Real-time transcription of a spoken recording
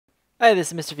Hi,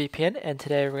 this is Mr. VPN, and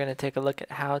today we're going to take a look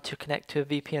at how to connect to a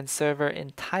VPN server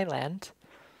in Thailand.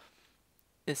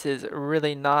 This is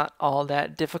really not all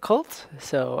that difficult,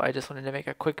 so I just wanted to make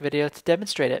a quick video to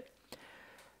demonstrate it.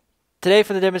 Today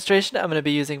for the demonstration, I'm going to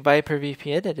be using Viper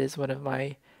VPN. It is one of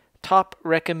my top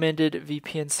recommended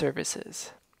VPN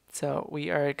services. So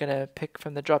we are going to pick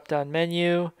from the drop-down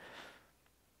menu,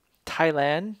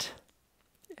 Thailand,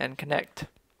 and connect.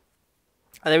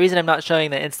 The reason I'm not showing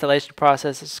the installation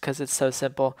process is because it's so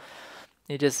simple.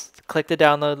 You just click the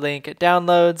download link, it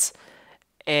downloads,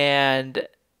 and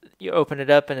you open it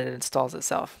up and it installs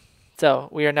itself. So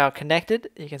we are now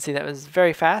connected. You can see that was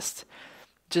very fast.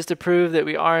 Just to prove that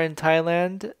we are in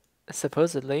Thailand,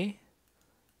 supposedly.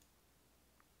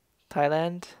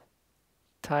 Thailand,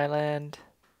 Thailand,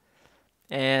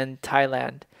 and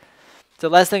Thailand. The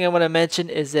last thing I want to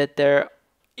mention is that there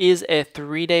is a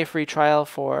 3-day free trial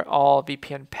for all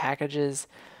VPN packages.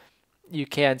 You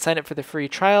can sign up for the free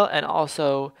trial and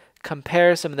also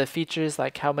compare some of the features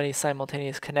like how many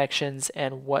simultaneous connections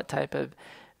and what type of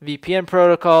VPN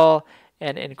protocol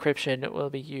and encryption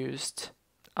will be used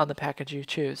on the package you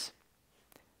choose.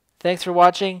 Thanks for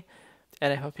watching,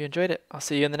 and I hope you enjoyed it. I'll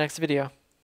see you in the next video.